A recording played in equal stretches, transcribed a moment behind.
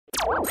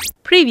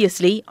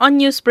Previously on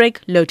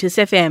Newsbreak, Lotus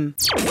FM.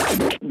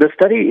 The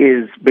study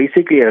is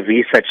basically a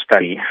research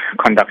study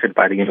conducted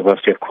by the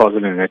University of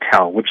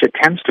KwaZulu-Natal, which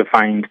attempts to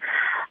find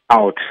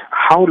out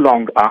how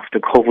long after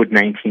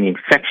COVID-19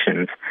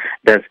 infections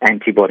does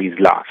antibodies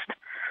last.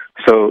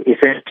 So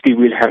essentially,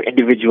 we'll have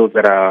individuals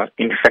that are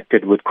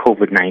infected with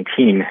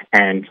COVID-19,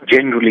 and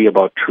generally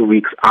about 2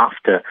 weeks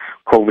after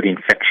COVID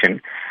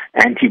infection,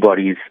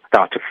 antibodies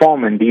start to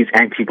form, and these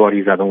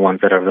antibodies are the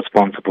ones that are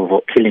responsible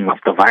for killing off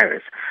the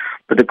virus.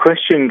 But the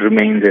question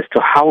remains as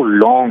to how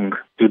long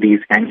do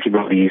these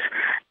antibodies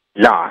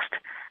last?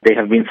 There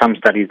have been some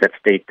studies that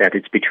state that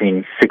it's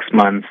between 6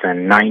 months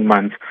and 9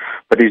 months,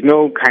 but there's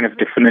no kind of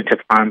definitive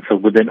answer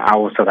within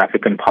our South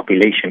African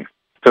population.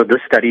 So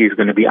this study is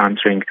going to be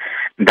answering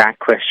that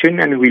question,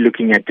 and we're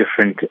looking at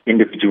different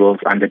individuals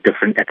under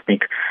different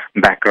ethnic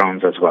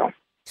backgrounds as well.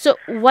 So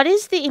what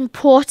is the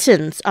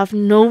importance of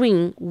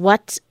knowing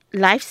what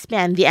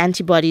lifespan the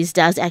antibodies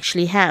does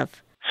actually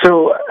have?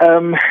 So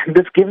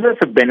this gives us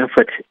a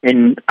benefit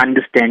in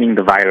understanding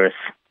the virus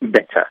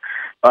better.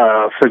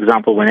 For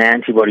example, when an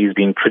antibody is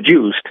being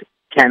produced,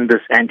 can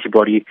this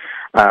antibody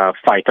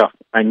fight off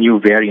a new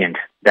variant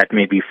that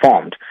may be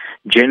formed?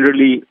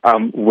 Generally,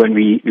 when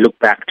we look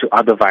back to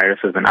other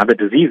viruses and other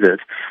diseases,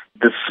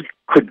 this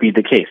could be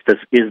the case. This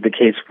is the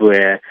case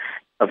where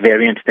a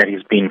variant that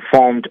is being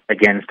formed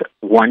against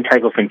one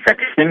type of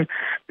infection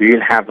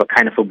will have a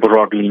kind of a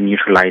broadly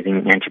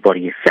neutralizing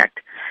antibody effect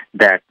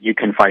that you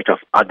can fight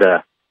off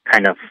other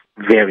kind of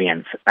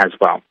variants as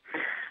well.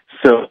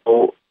 So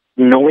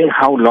knowing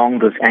how long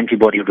this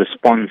antibody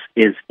response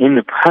is in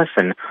the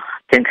person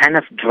can kind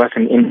of give us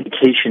an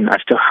indication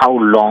as to how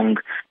long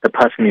the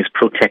person is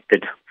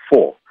protected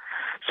for.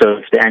 So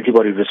if the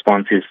antibody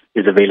response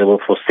is available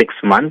for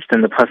 6 months,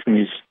 then the person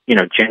is,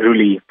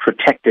 generally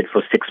protected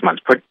for 6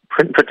 months.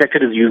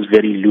 Protected is used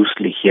very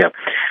loosely here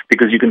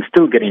because you can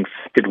still get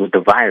infected with the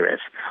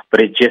virus,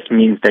 but it just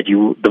means that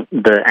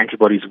the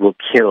antibodies will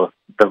kill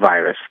the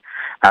virus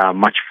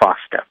much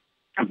faster.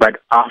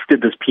 But after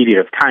this period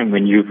of time,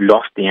 when you've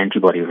lost the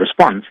antibody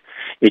response,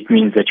 it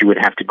means that you would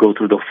have to go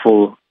through the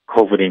full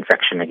COVID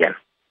infection again.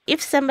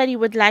 If somebody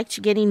would like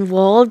to get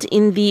involved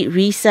in the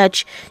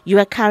research you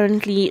are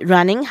currently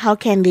running, how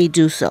can they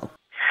do so?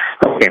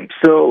 Okay,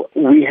 so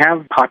we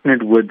have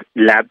partnered with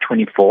Lab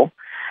 24,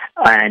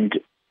 and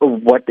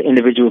what the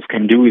individuals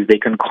can do is they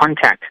can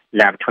contact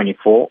Lab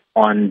 24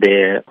 on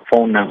their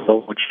phone number,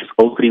 which is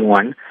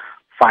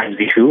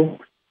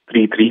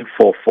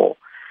 031-502-3344.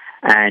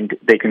 And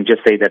they can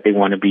just say that they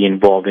want to be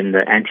involved in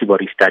the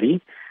antibody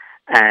study.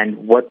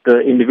 And what the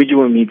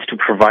individual needs to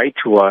provide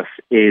to us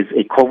is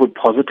a COVID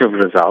positive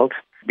result,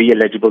 be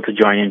eligible to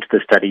join into the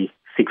study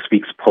 6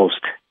 weeks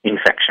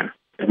post-infection.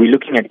 We're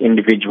looking at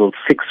individuals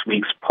 6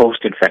 weeks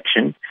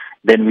post-infection,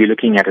 then we're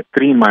looking at a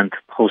 3-month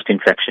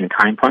post-infection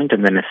time point,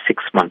 and then a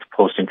 6-month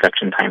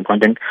post-infection time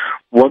point. And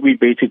what we're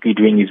basically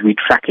doing is we're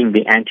tracking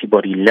the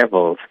antibody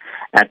levels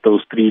at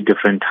those 3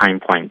 different time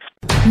points.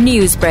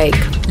 Newsbreak,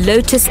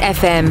 Lotus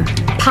FM,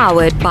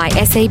 powered by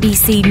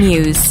SABC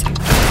News.